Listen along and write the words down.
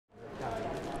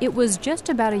It was just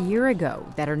about a year ago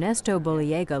that Ernesto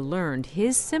Bolliega learned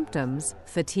his symptoms,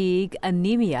 fatigue,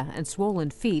 anemia, and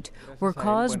swollen feet, were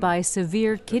caused by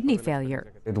severe kidney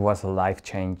failure. It was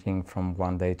life-changing from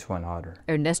one day to another.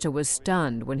 Ernesto was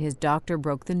stunned when his doctor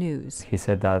broke the news. He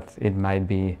said that it might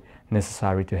be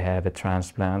necessary to have a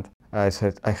transplant. I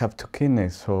said, I have two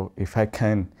kidneys, so if I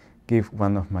can give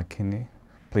one of my kidney,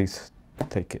 please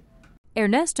take it.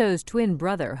 Ernesto's twin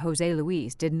brother, Jose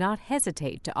Luis, did not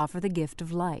hesitate to offer the gift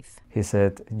of life. He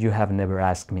said, you have never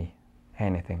asked me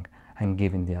anything. I'm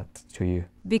giving that to you.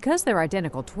 Because they're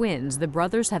identical twins, the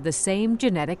brothers have the same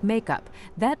genetic makeup.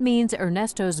 That means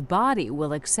Ernesto's body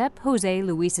will accept Jose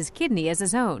Luis's kidney as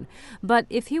his own. But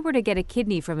if he were to get a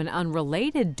kidney from an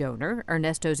unrelated donor,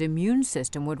 Ernesto's immune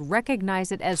system would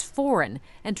recognize it as foreign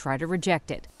and try to reject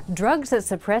it. Drugs that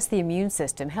suppress the immune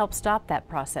system help stop that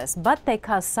process, but they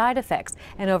cause side effects.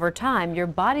 And over time, your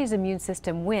body's immune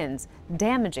system wins,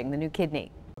 damaging the new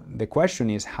kidney. The question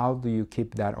is, how do you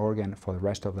keep that organ for the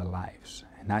rest of their lives?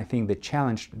 And I think the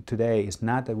challenge today is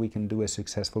not that we can do a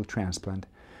successful transplant,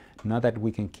 not that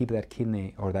we can keep that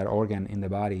kidney or that organ in the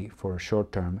body for a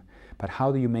short term, but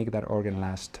how do you make that organ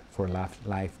last for a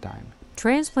lifetime?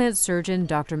 Transplant surgeon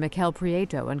Dr. Mikel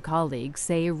Prieto and colleagues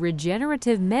say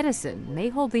regenerative medicine may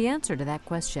hold the answer to that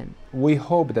question. We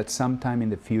hope that sometime in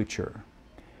the future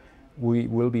we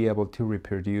will be able to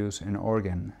reproduce an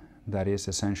organ that is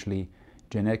essentially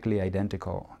genetically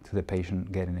identical to the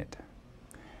patient getting it.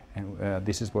 And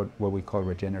this is what we call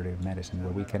regenerative medicine,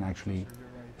 where we can actually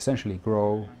essentially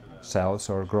grow cells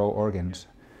or grow organs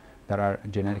that are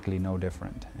genetically no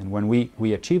different. And when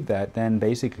we achieve that, then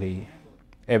basically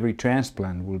every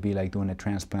transplant will be like doing a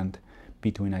transplant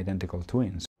between identical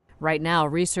twins. Right now,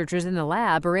 researchers in the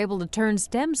lab are able to turn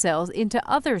stem cells into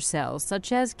other cells,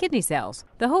 such as kidney cells.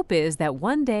 The hope is that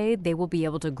one day they will be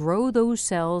able to grow those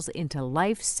cells into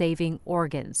life-saving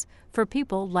organs for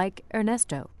people like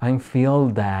Ernesto. I feel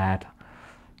that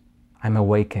I'm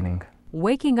awakening.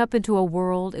 Waking up into a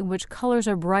world in which colors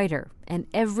are brighter and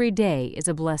every day is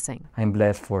a blessing. I'm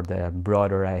blessed for the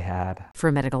brother I had.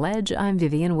 For Medical Edge, I'm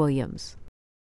Vivian Williams.